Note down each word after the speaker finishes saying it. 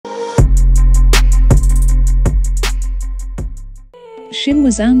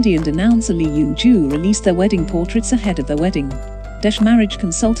Shinhwa's Andy and announcer Lee Eun Ju released their wedding portraits ahead of their wedding. Marriage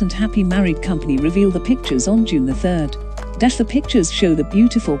consultant Happy Married Company revealed the pictures on June the 3rd. The pictures show the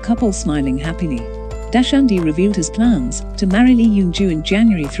beautiful couple smiling happily. Andy revealed his plans to marry Lee Eun Ju in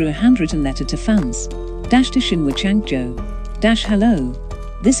January through a handwritten letter to fans. To Shinhwa Changjo. Hello.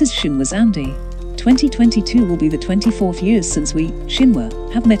 This is Shinhwa's Andy. 2022 will be the 24th year since we,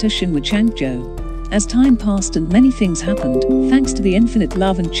 Shinhwa, have met Shinhwa Changjo. As time passed and many things happened, thanks to the infinite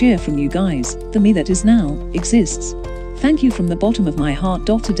love and cheer from you guys, the me that is now, exists. Thank you from the bottom of my heart.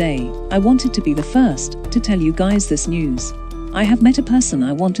 Today, I wanted to be the first to tell you guys this news. I have met a person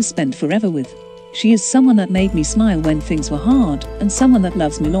I want to spend forever with. She is someone that made me smile when things were hard, and someone that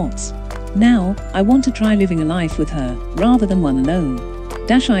loves me lots. Now, I want to try living a life with her, rather than one alone.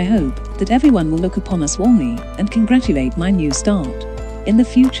 I hope that everyone will look upon us warmly and congratulate my new start. In the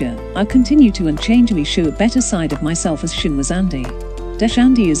future, I'll continue to unchangeably show a better side of myself as Shinhwa's Andy.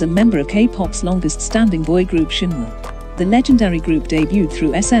 Andy is a member of K-pop's longest-standing boy group Shinhwa. The legendary group debuted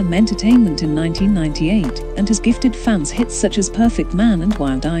through SM Entertainment in 1998 and has gifted fans hits such as Perfect Man and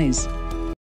Wild Eyes.